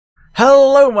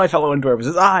Hello my fellow Endurers,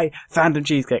 it's I, Phantom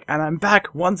Cheesecake, and I'm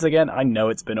back once again. I know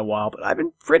it's been a while, but I've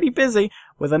been pretty busy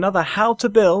with another how to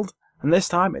build, and this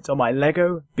time it's on my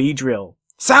Lego Beedrill.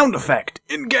 Sound effect,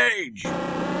 engage!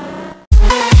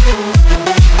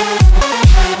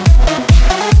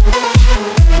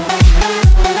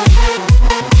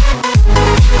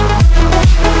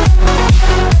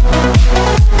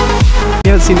 If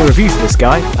you haven't seen the review for this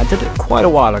guy, I did it quite a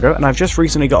while ago, and I've just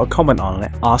recently got a comment on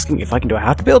it asking if I can do a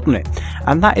how to build on it.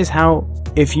 And that is how,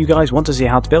 if you guys want to see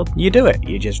how to build, you do it.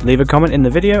 You just leave a comment in the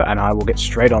video and I will get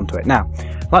straight onto it. Now,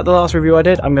 like the last review I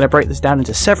did, I'm going to break this down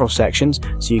into several sections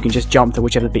so you can just jump to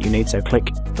whichever bit you need. So click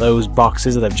those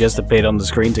boxes that have just appeared on the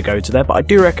screen to go to there. But I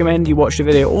do recommend you watch the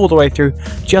video all the way through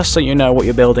just so you know what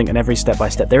you're building and every step by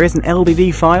step. There is an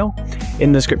LDD file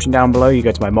in the description down below. You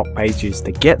go to my mock pages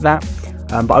to get that.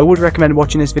 But I would recommend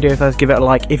watching this video first, give it a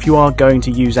like if you are going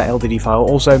to use that LDD file.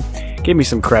 Also, give me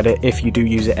some credit if you do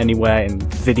use it anywhere in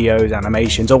videos,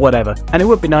 animations or whatever. And it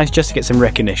would be nice just to get some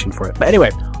recognition for it. But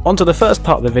anyway, on to the first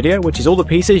part of the video, which is all the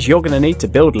pieces you're going to need to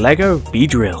build Lego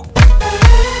Beedrill.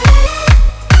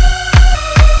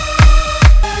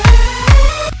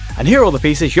 And here are all the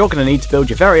pieces you're going to need to build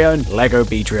your very own Lego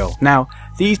Beedrill. Now,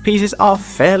 these pieces are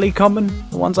fairly common,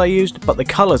 the ones I used, but the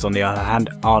colours on the other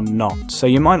hand are not. So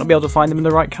you might not be able to find them in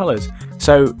the right colours.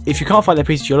 So if you can't find the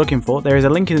pieces you're looking for, there is a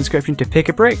link in the description to Pick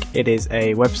a Brick. It is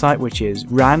a website which is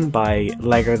ran by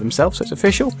Lego themselves, so it's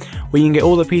official, where you can get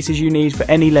all the pieces you need for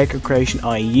any Lego creation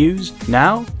I use.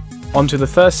 Now, on to the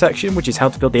first section, which is how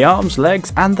to build the arms,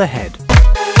 legs and the head.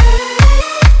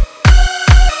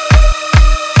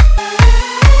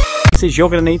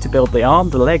 You're going to need to build the arm,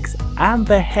 the legs and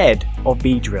the head of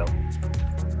Beedrill.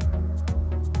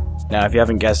 Now if you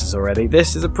haven't guessed this already,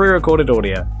 this is a pre-recorded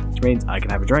audio, which means I can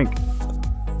have a drink.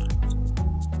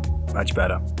 Much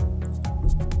better.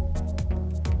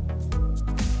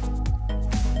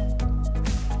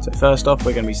 So first off,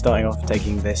 we're going to be starting off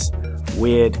taking this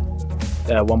weird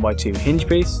 1x2 hinge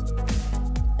piece.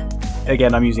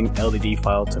 Again, I'm using LDD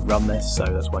file to run this, so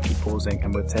that's why I keep pausing,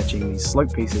 and we're attaching these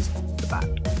slope pieces to the back.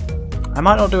 I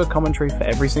might not do a commentary for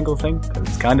every single thing, because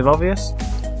it's kind of obvious,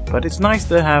 but it's nice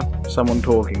to have someone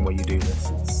talking while you do this.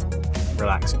 It's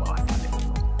relaxing while I find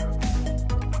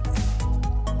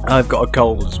it. I've got a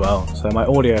cold as well, so my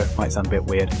audio might sound a bit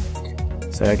weird.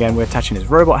 So again, we're attaching this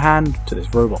robot hand to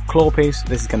this robot claw piece.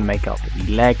 This is going to make up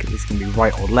the leg. This is going to be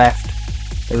right or left.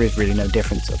 There is really no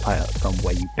difference apart from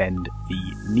where you bend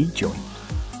the knee joint.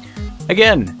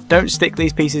 Again, don't stick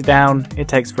these pieces down. It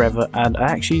takes forever, and I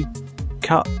actually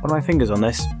cut one of my fingers on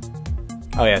this.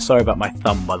 Oh yeah, sorry about my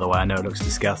thumb by the way, I know it looks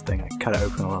disgusting. I cut it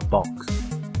open on a box.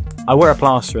 I wear a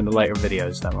plaster in the later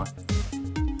videos, don't I?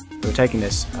 So we're taking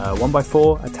this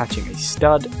 1x4, attaching a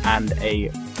stud and a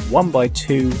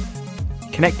 1x2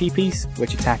 connecty piece,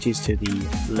 which attaches to the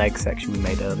leg section we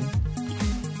made earlier.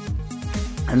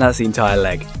 And that's the entire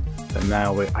leg. So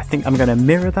now I think I'm going to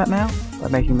mirror that now by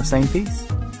making the same piece.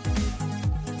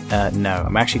 No,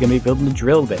 I'm actually going to be building the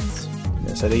drill bits.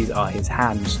 So these are his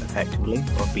hands, effectively,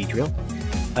 of Beedrill.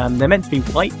 They're meant to be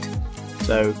white,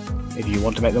 so if you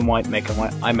want to make them white, make them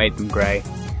white. I made them grey,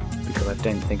 because I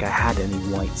don't think I had any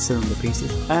white cylinder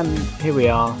pieces. And here we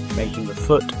are, making the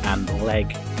foot and the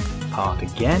leg part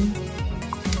again.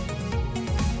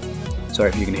 Sorry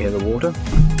if you can hear the water,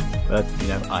 but, you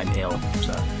know, I'm ill,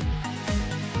 so...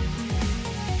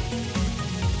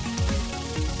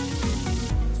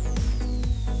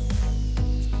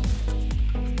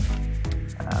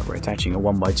 We're attaching a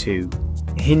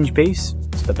 1x2 hinge piece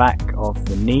to the back of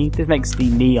the knee. This makes the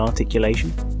knee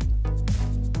articulation.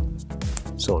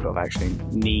 Sort of, actually.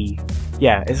 Knee.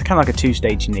 Yeah, it's kind of like a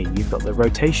two-stage knee. You've got the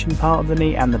rotation part of the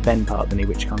knee and the bend part of the knee,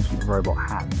 which comes from the robot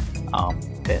hand, arm,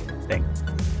 bit thing.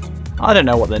 I don't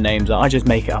know what their names are. I just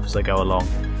make it up as I go along.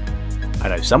 I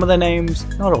know some of their names,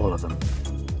 not all of them.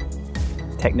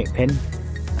 Technic pin,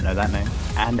 I know that name.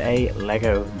 And a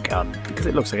Lego gun, because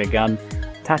it looks like a gun.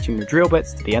 Attaching the drill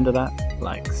bits to the end of that,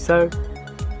 like so,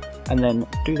 and then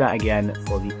do that again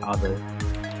for the other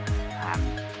hand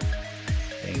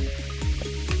thing.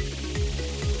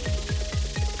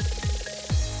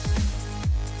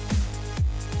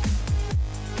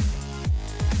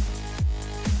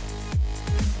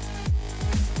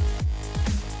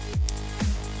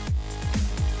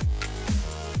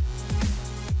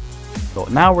 So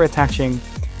now we're attaching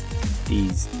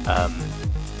these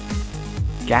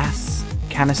gas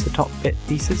canister top bit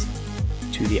pieces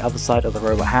to the other side of the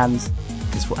robot hands.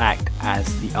 This will act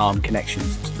as the arm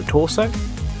connections to the torso,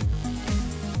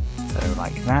 so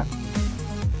like that.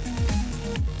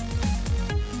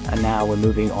 And now we're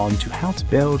moving on to how to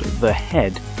build the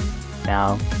head.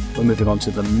 Now we're moving on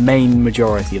to the main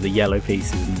majority of the yellow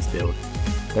pieces in this build.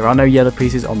 There are no yellow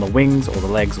pieces on the wings or the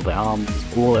legs or the arms,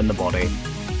 it's all in the body.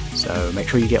 So make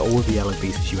sure you get all of the yellow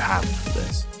pieces you have for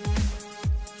this.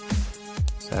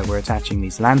 So we're attaching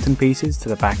these lantern pieces to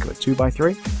the back of a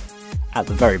 2x3 at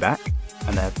the very back,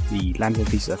 and the lantern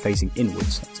pieces are facing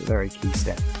inwards. That's a very key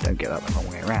step, don't get that the wrong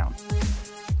way around.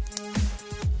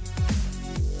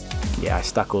 Yeah, I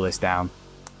stuck all this down.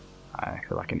 I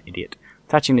feel like an idiot.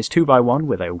 Attaching this 2x1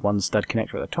 with a 1 stud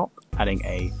connector at the top, adding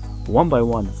a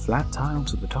 1x1 flat tile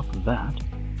to the top of that,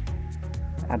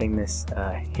 adding this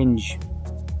hinge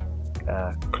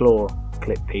claw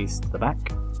clip piece to the back.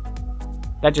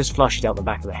 That just flushes out the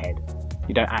back of the head.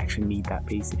 You don't actually need that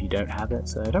piece if you don't have it,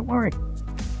 so don't worry.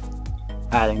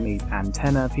 Adding these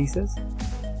antenna pieces.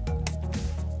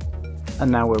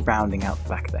 And now we're rounding out the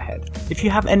back of the head. If you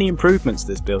have any improvements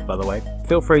to this build, by the way,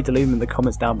 feel free to leave them in the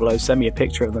comments down below, send me a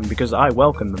picture of them because I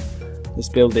welcome them. This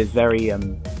build is very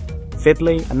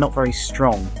fiddly and not very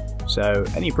strong, so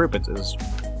any improvements,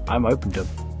 I'm open to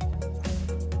them.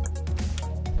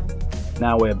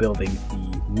 Now we're building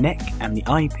the neck and the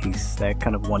eyepiece, they're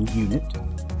kind of one unit.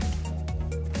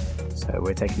 So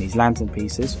we're taking these lantern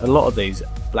pieces, a lot of these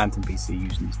lantern pieces are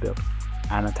used in this build,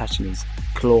 and attaching these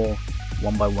claw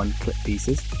 1x1 clip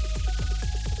pieces,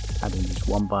 adding these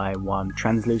 1x1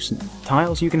 translucent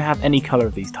tiles. You can have any colour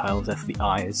of these tiles, they're for the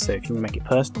eyes, so if you want to make it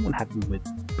personal and have them with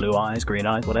blue eyes, green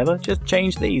eyes, whatever, just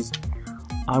change these.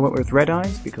 I went with red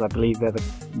eyes because I believe they're the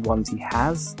ones he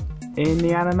has in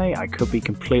the anime. I could be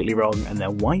completely wrong and they're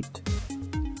white,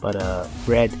 but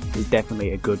red is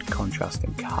definitely a good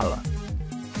contrasting colour.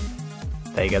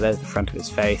 There you go, there's the front of his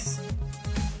face.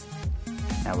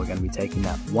 Now we're going to be taking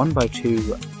that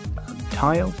 1x2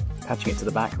 tile, attaching it to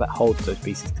the back that holds those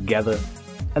pieces together,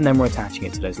 and then we're attaching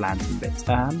it to those lantern bits.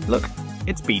 And look,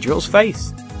 it's Beedrill's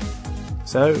face!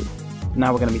 So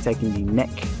now we're going to be taking the neck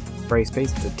brace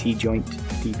piece, it's a T-joint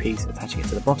D piece, attaching it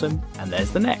to the bottom, and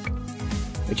there's the neck.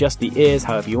 Adjust the ears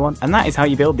however you want, and that is how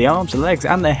you build the arms, the legs,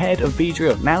 and the head of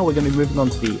Beedrill. Now we're going to be moving on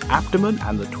to the abdomen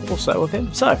and the torso of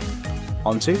him, so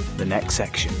onto the next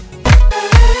section.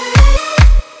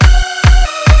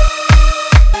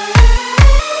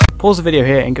 Pause the video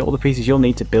here and get all the pieces you'll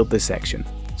need to build this section.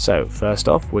 So first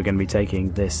off, we're going to be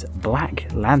taking this black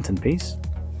lantern piece.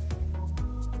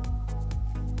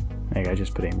 There you go,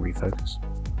 just put it in refocus.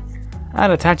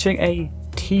 And attaching a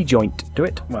T-joint to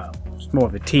it. Well, it's more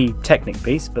of a T-Technic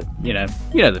piece, but you know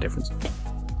the difference.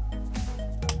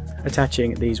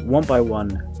 Attaching these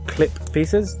 1x1 clip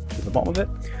pieces to the bottom of it.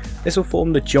 This will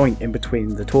form the joint in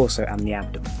between the torso and the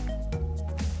abdomen.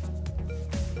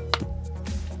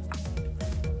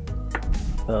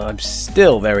 I'm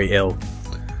still very ill.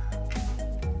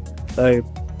 So,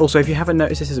 also, if you haven't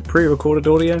noticed, this is a pre-recorded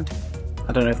audio.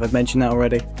 I don't know if I've mentioned that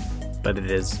already, but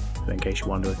it is, in case you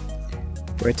wonder.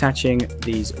 We're attaching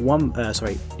these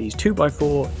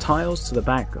 2x4 tiles to the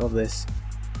back of this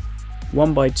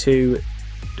 1x2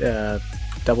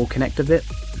 double connector bit.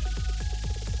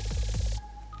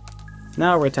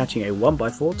 Now we're attaching a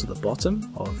 1x4 to the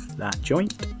bottom of that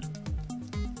joint.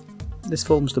 This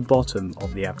forms the bottom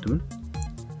of the abdomen.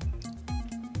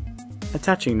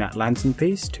 Attaching that lantern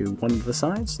piece to one of the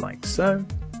sides, like so.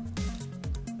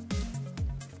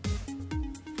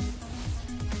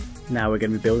 Now we're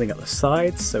going to be building up the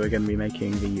sides, so we're going to be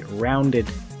making the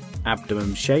rounded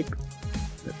abdomen shape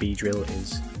that Beedrill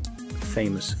is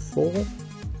famous for.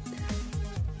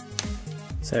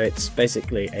 So it's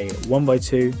basically a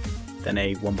 1x2, then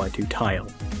a 1x2 tile.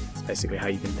 That's basically how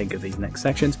you can think of these next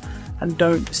sections. And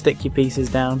don't stick your pieces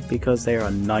down because they are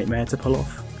a nightmare to pull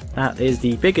off. That is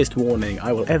the biggest warning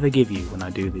I will ever give you when I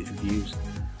do these reviews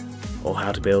or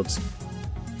how to builds.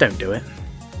 Don't do it.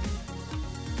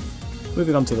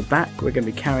 Moving on to the back, we're going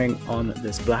to be carrying on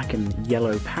this black and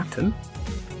yellow pattern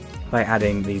by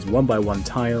adding these 1x1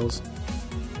 tiles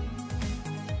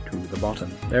to the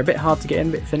bottom. They're a bit hard to get in,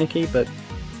 a bit finicky, but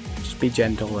just be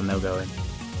gentle and they'll go in.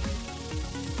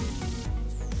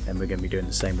 Then we're going to be doing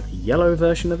the same with the yellow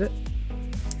version of it.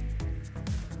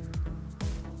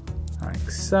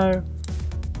 Like so.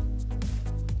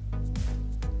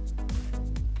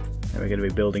 Then we're going to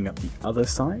be building up the other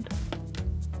side.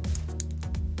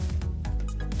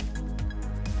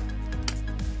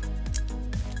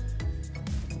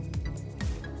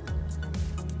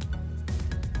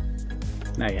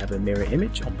 Now you have a mirror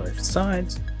image on both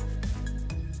sides.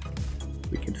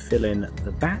 We can fill in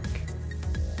the back,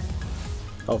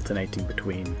 alternating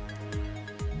between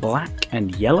black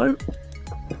and yellow.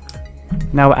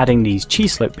 Now we're adding these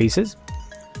cheese slope pieces,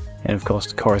 and of course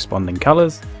the corresponding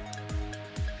colours.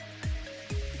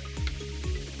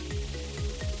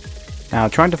 Now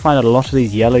trying to find a lot of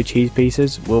these yellow cheese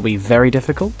pieces will be very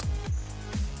difficult,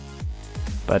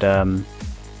 but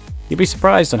you'll be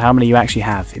surprised on how many you actually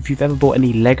have. If you've ever bought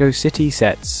any Lego City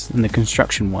sets and the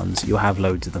construction ones, you'll have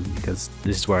loads of them, because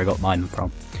this is where I got mine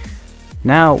from.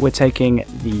 Now we're taking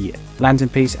the lantern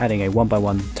piece, adding a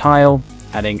 1x1 tile,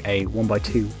 adding a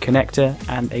 1x2 connector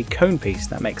and a cone piece.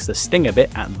 That makes the stinger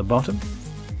bit at the bottom.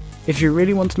 If you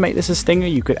really want to make this a stinger,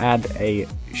 you could add a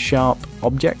sharp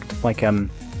object like one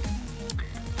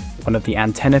of the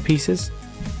antenna pieces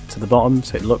to the bottom,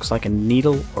 so it looks like a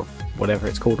needle or whatever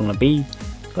it's called on a bee,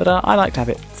 but I like to have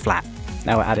it flat.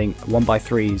 Now we're adding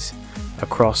 1x3s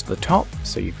across the top,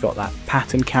 so you've got that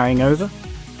pattern carrying over.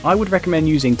 I would recommend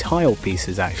using tile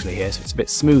pieces actually here, so it's a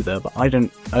bit smoother, but I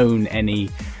don't own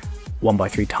any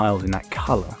 1x3 tiles in that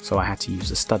colour, so I had to use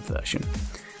the stud version.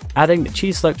 Adding the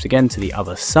cheese slopes again to the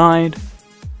other side.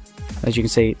 As you can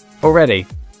see already,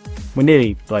 we're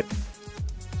nearly like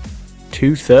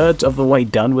 2/3 of the way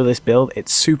done with this build.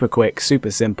 It's super quick, super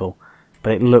simple,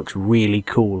 but it looks really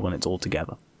cool when it's all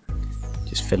together.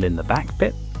 Just fill in the back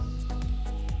bit.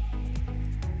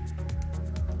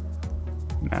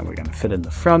 Now we're going to fill in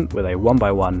the front with a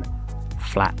 1x1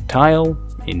 flat tile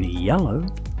in yellow.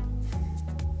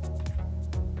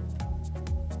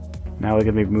 Now we're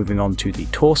going to be moving on to the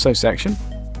torso section.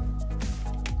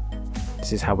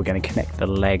 This is how we're going to connect the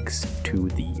legs to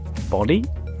the body.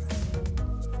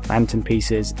 Lantern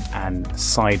pieces and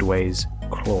sideways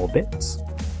claw bits.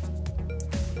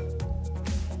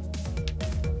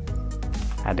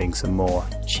 Adding some more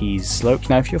cheese slopes.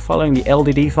 Now if you're following the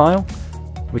LDD file,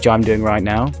 which I'm doing right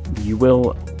now, you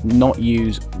will not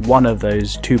use one of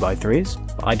those 2x3s,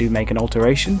 but I do make an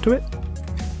alteration to it,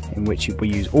 in which we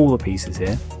use all the pieces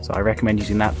here, so I recommend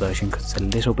using that version because it's a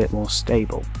little bit more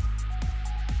stable.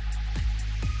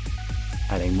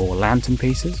 Adding more lantern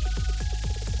pieces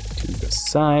to the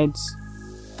sides.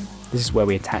 This is where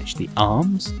we attach the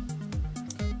arms.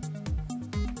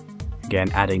 Again,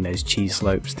 adding those cheese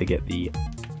slopes to get the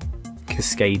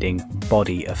cascading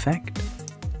body effect.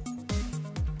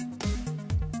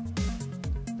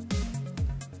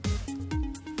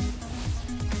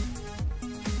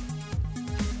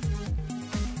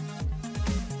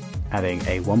 Adding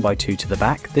a 1x2 to the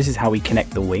back. This is how we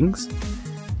connect the wings.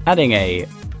 Adding a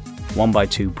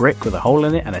 1x2 brick with a hole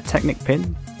in it and a Technic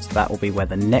pin, so that will be where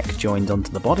the neck joins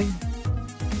onto the body.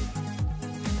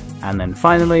 And then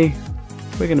finally,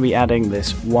 we're going to be adding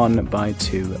this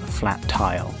 1x2 flat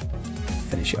tile to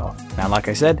finish it off. Now like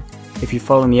I said, if you're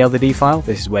following the LDD file,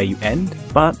 this is where you end,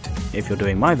 but if you're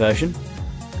doing my version,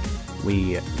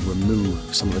 we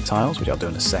remove some of the tiles, which I'll do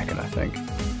in a second I think.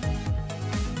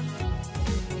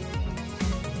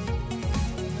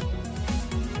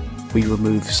 We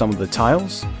remove some of the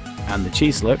tiles and the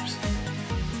cheese slopes,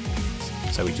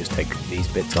 so we just take these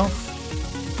bits off.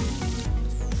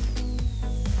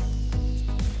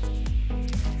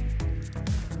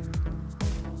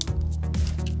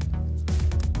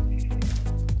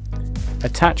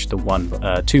 Attach the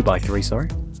 2x3, sorry.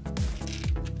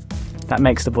 That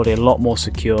makes the body a lot more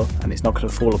secure and it's not going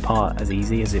to fall apart as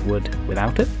easy as it would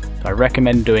without it. So I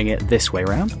recommend doing it this way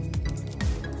around.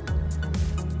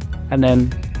 And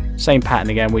then same pattern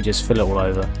again, we just fill it all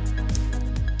over.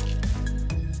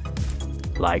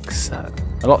 Like so.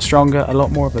 A lot stronger, a lot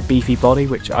more of a beefy body,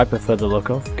 which I prefer the look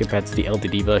of compared to the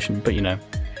LDD version, but you know,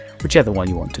 whichever one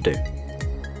you want to do.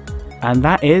 And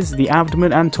that is the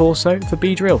abdomen and torso for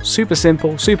Beedrill. Super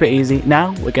simple, super easy.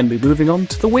 Now we're going to be moving on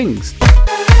to the wings.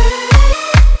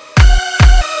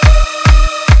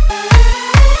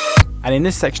 And in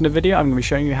this section of the video, I'm going to be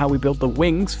showing you how we build the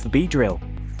wings for Beedrill.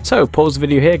 So pause the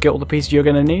video here, get all the pieces you're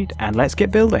going to need, and let's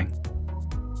get building.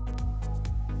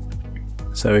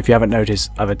 So if you haven't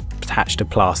noticed, I've attached a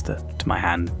plaster to my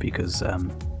hand because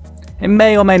it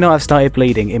may or may not have started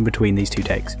bleeding in between these two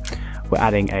takes. We're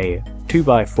adding a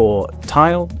 2x4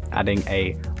 tile, adding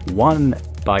a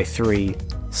 1x3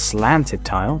 slanted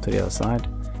tile to the other side,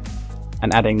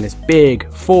 and adding this big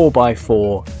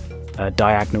 4x4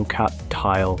 diagonal cut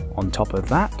tile on top of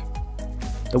that.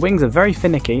 The wings are very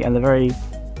finicky and they're very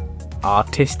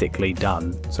artistically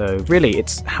done, so really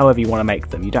it's however you want to make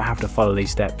them. You don't have to follow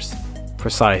these steps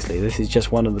precisely. This is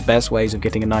just one of the best ways of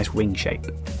getting a nice wing shape.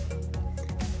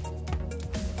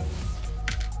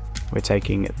 We're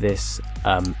taking this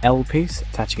L piece,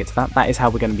 attaching it to that. That is how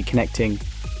we're going to be connecting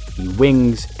the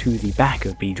wings to the back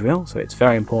of Beedrill, so it's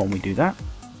very important we do that.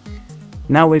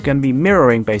 Now we're going to be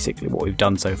mirroring basically what we've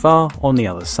done so far on the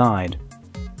other side.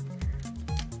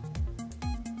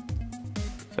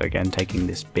 So again, taking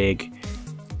this big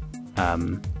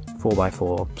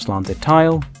 4x4 slanted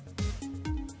tile,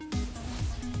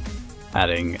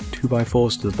 adding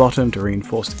 2x4s to the bottom to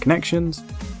reinforce the connections.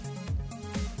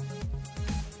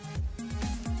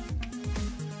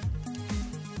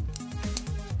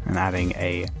 And adding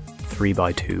a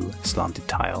 3x2 slanted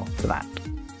tile to that.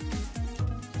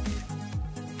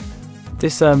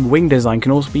 This wing design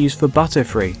can also be used for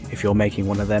Butterfree if you're making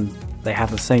one of them. They have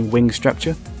the same wing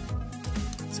structure.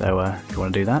 So if you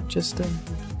want to do that, just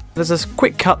there's a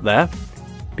quick cut there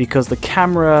because the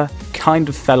camera kind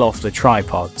of fell off the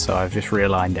tripod, so I've just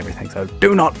realigned everything. So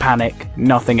do not panic,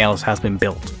 nothing else has been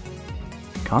built.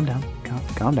 Calm down,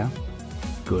 calm down.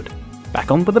 Good.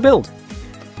 Back on with the build.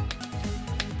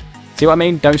 See what I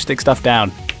mean? Don't stick stuff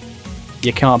down.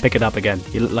 You can't pick it up again.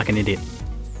 You look like an idiot.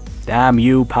 Damn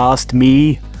you, past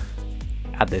me.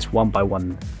 Add this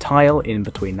 1x1 tile in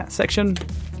between that section.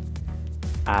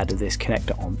 Add this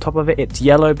connector on top of it. It's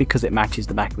yellow because it matches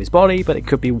the back of his body, but it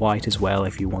could be white as well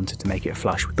if you wanted to make it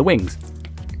flush with the wings.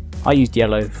 I used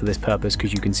yellow for this purpose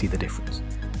because you can see the difference.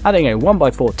 Adding a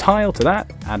 1x4 tile to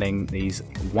that, adding these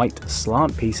white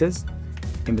slant pieces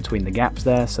in between the gaps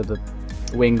there, so the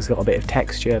wings got a bit of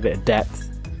texture, a bit of depth,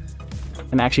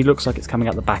 and it actually looks like it's coming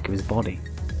out the back of his body.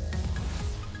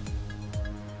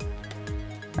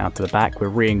 Now to the back, we're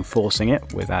reinforcing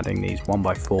it with adding these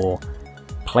 1x4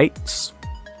 plates.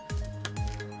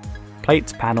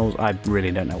 Plates, panels, I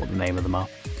really don't know what the name of them are.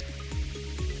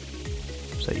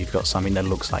 So you've got something that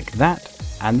looks like that,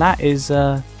 and that is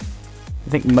I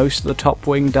think most of the top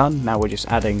wing done. Now we're just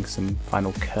adding some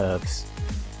final curves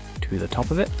to the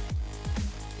top of it.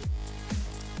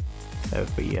 So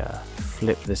if we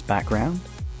flip this back round,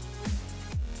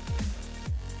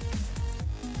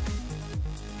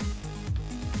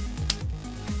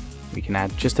 we can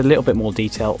add just a little bit more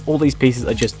detail. All these pieces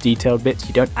are just detailed bits,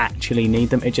 you don't actually need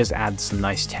them, it just adds some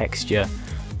nice texture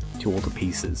to all the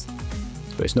pieces.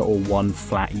 So it's not all one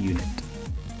flat unit.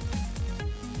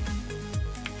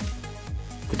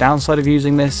 The downside of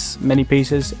using this many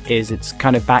pieces is it's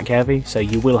kind of back heavy, so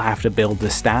you will have to build the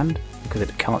stand because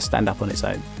it can't stand up on its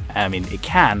own. I mean, it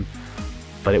can,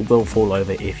 but it will fall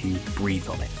over if you breathe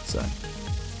on it. So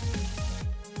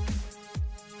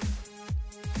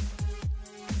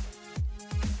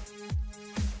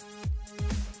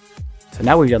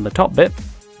now we've done the top bit,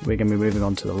 we're going to be moving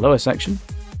on to the lower section,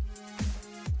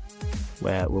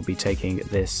 where we'll be taking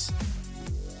this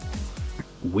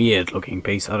weird looking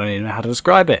piece, I don't even know how to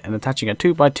describe it, and attaching a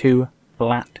 2x2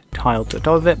 flat tile to the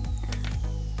top of it.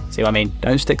 See what I mean?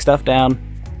 Don't stick stuff down,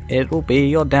 it will be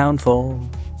your downfall.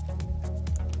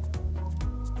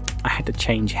 I had to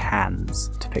change hands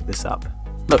to pick this up.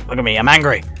 Look at me, I'm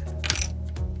angry!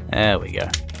 There we go.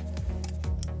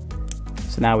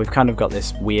 So now we've kind of got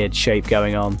this weird shape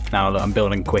going on. Now look, I'm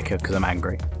building quicker because I'm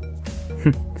angry.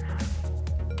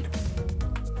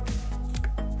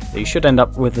 So you should end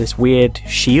up with this weird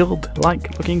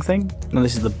shield-like looking thing. Now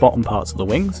this is the bottom parts of the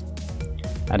wings.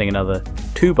 Adding another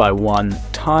 2x1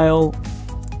 tile.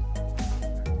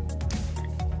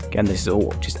 Again, this is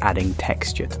all just adding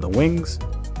texture to the wings.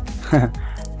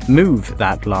 Move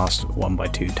that last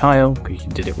 1x2 tile because you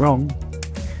did it wrong.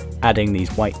 Adding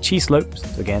these white cheese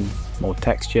slopes, so again, more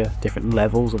texture, different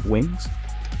levels of wings.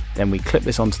 Then we clip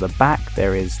this onto the back.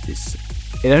 There is this,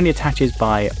 it only attaches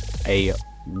by a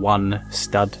 1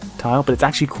 stud tile, but it's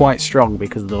actually quite strong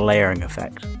because of the layering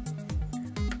effect.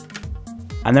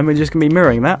 And then we're just going to be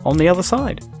mirroring that on the other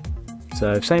side.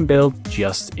 So same build,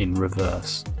 just in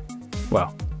reverse.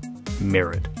 Well,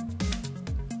 mirrored.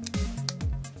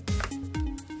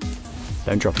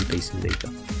 Don't drop your pieces either.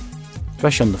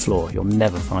 Especially on the floor, you'll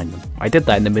never find them. I did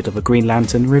that in the middle of a Green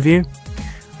Lantern review.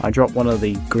 I dropped one of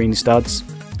the green studs.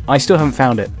 I still haven't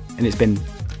found it, and it's been,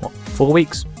 what, 4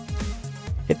 weeks?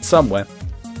 It's somewhere.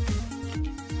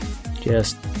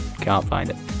 Just can't find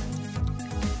it.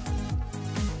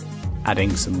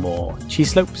 Adding some more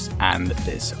cheese slopes and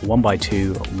this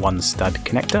 1x2 1 stud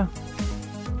connector.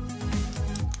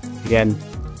 Again,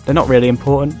 they're not really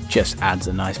important, just adds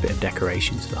a nice bit of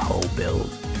decoration to the whole build.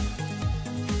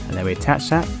 And then we attach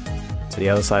that to the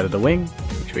other side of the wing,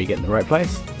 make sure you get in the right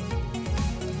place,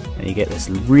 and you get this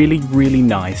really, really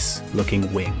nice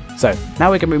looking wing. So now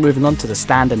we're going to be moving on to the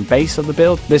stand and base of the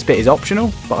build. This bit is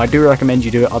optional, but I do recommend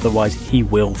you do it, otherwise he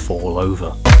will fall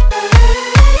over.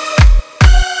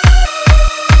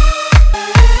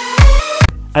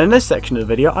 And in this section of the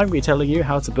video, I'm going to be telling you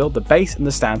how to build the base and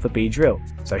the stand for Beedrill.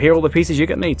 So here are all the pieces you're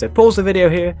going to need. So pause the video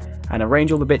here and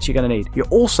arrange all the bits you're going to need. You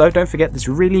also, don't forget this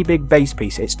really big base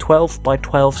piece. It's 12 by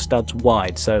 12 studs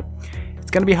wide, so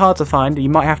it's going to be hard to find. You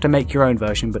might have to make your own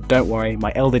version, but don't worry,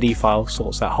 my LDD file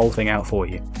sorts that whole thing out for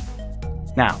you.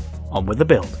 Now, on with the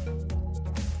build.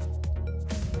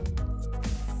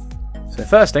 So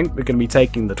first thing, we're going to be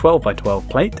taking the 12x12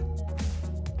 plate.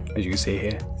 As you can see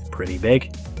here, it's pretty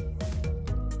big.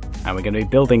 And we're going to be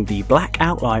building the black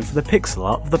outline for the pixel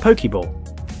art of the Pokeball.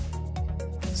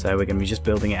 So we're going to be just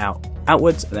building it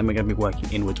outwards, and then we're going to be working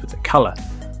inwards with the colour.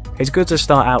 It's good to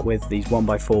start out with these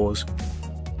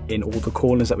 1x4s in all the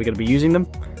corners that we're going to be using them.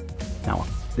 Now,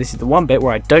 this is the one bit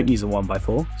where I don't use a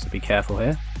 1x4, so be careful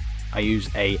here. I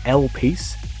use a L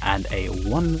piece and a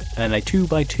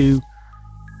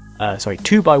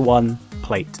 2x1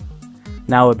 plate.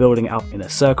 Now we're building it up in a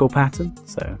circle pattern,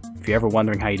 so if you're ever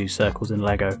wondering how you do circles in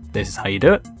Lego, this is how you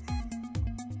do it.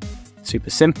 Super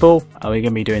simple, and we're going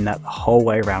to be doing that the whole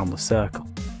way around the circle.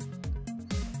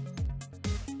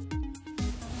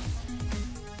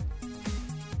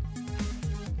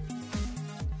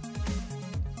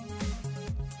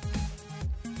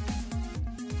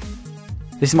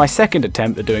 This is my second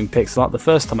attempt at doing pixel art. The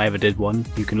first time I ever did one,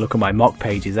 you can look at my mock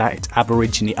pages at it's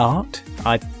Aborigine Art.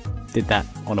 I did that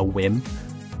on a whim.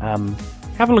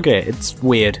 Have a look at it, it's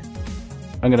weird.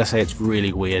 I'm going to say it's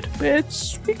really weird,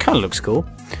 but it kind of looks cool.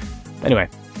 Anyway,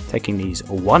 taking these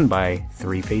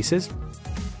 1x3 pieces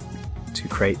to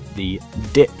create the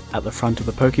dip at the front of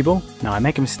the Pokeball. Now I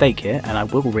make a mistake here, and I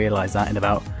will realise that in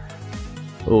about,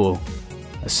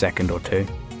 a second or two.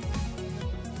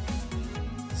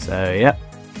 So yeah.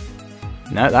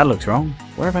 No, that looks wrong.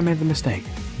 Where have I made the mistake?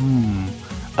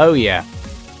 Oh yeah.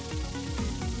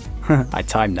 I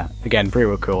timed that. Again,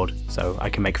 pre-record, so I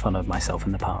can make fun of myself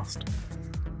in the past.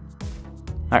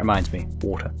 That reminds me,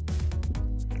 water.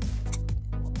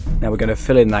 Now we're going to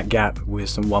fill in that gap with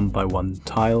some 1x1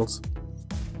 tiles.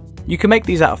 You can make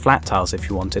these out of flat tiles if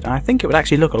you wanted, and I think it would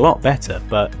actually look a lot better,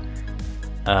 but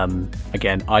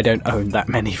again, I don't own that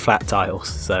many flat tiles,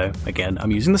 so again,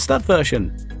 I'm using the stud version,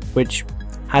 which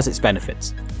has its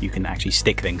benefits. You can actually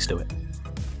stick things to it.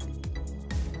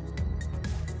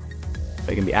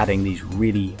 We're going to be adding these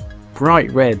really bright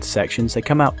red sections. They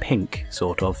come out pink,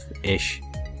 sort of-ish.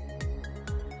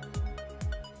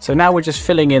 So now we're just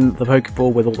filling in the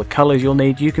Pokeball with all the colours you'll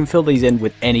need. You can fill these in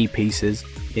with any pieces,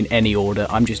 in any order.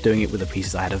 I'm just doing it with the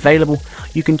pieces I had available.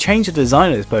 You can change the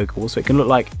design of this Pokeball so it can look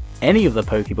like any of the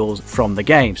Pokeballs from the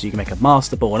game. So you can make a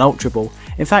Master Ball, an Ultra Ball.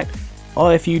 In fact,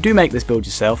 if you do make this build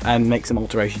yourself and make some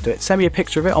alterations to it, send me a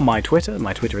picture of it on my Twitter.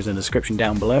 My Twitter is in the description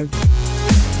down below.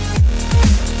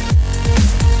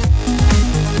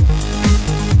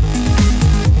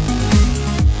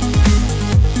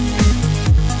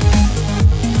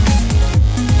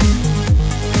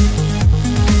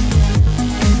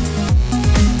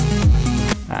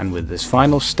 And with this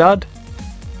final stud,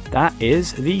 that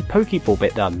is the Pokeball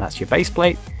bit done. That's your base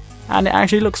plate, and it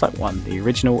actually looks like one, the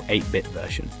original 8-bit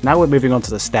version. Now we're moving on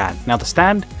to the stand. Now the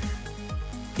stand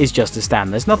is just a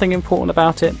stand. There's nothing important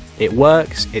about it. It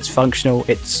works, it's functional,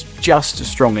 it's just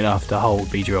strong enough to hold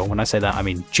Beedrill. When I say that, I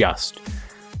mean just.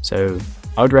 So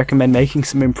I would recommend making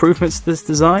some improvements to this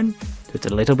design. So it's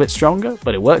a little bit stronger,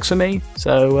 but it works for me.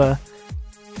 So,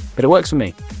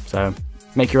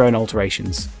 make your own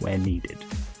alterations where needed.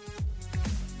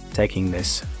 Taking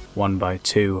this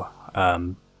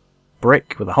 1x2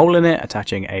 brick with a hole in it,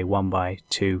 attaching a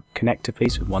 1x2 connector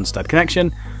piece with one stud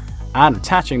connection, and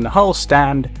attaching the whole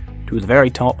stand to the very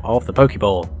top of the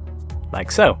Pokeball,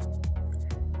 like so.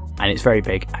 And it's very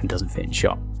big and doesn't fit in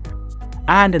shot.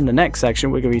 And in the next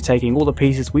section, we're going to be taking all the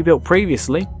pieces we built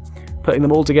previously, putting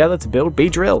them all together to build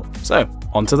Beedrill. So,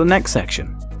 on to the next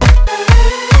section.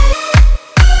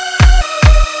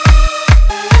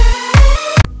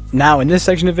 Now in this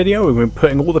section of the video, we're going to be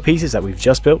putting all the pieces that we've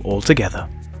just built all together.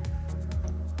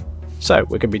 So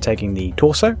we're going to be taking the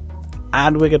torso,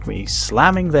 and we're going to be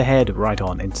slamming the head right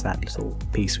on into that little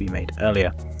piece we made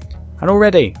earlier. And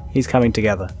already he's coming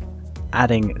together,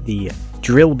 adding the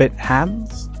drill bit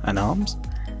hands and arms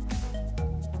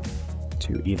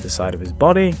to either side of his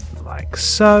body, like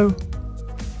so.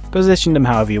 Position them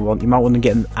however you want. You might want to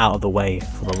get them out of the way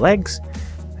for the legs,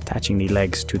 attaching the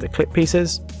legs to the clip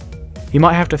pieces. You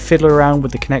might have to fiddle around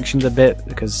with the connections a bit,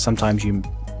 because sometimes you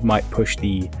might push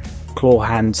the claw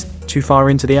hands too far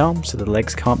into the arm so the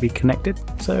legs can't be connected,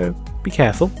 so be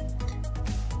careful.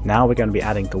 Now we're going to be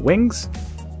adding the wings.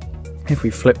 If we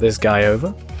flip this guy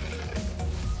over,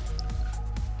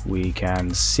 we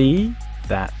can see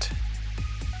that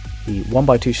the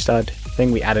 1x2 stud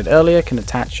thing we added earlier can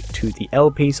attach to the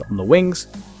L piece on the wings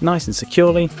nice and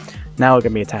securely. Now we're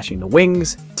going to be attaching the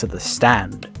wings to the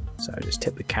stand. So just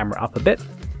tip the camera up a bit.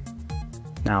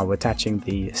 Now we're attaching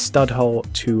the stud hole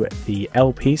to the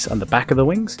L piece on the back of the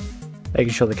wings,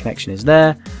 making sure the connection is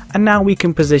there. And now we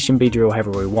can position Beedrill however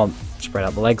we want. Spread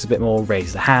out the legs a bit more,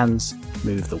 raise the hands,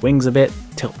 move the wings a bit,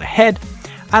 tilt the head.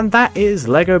 And that is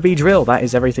Lego Beedrill. That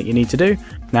is everything you need to do.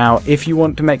 Now, if you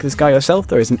want to make this guy yourself,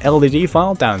 there is an LDD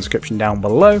file down in the description down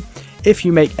below. If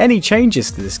you make any changes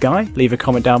to this guy, leave a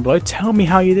comment down below, tell me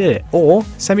how you did it, or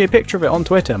send me a picture of it on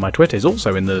Twitter. My Twitter is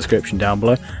also in the description down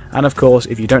below. And of course,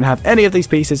 if you don't have any of these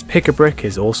pieces, Pick a Brick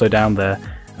is also down there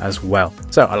as well.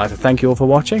 So I'd like to thank you all for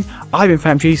watching. I've been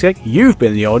Fam Cheesecake, you've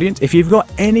been the audience. If you've got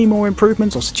any more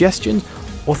improvements or suggestions,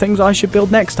 or things I should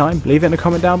build next time, leave it in a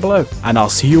comment down below. And I'll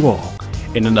see you all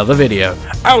in another video.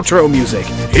 Outro music,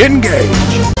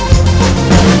 engage!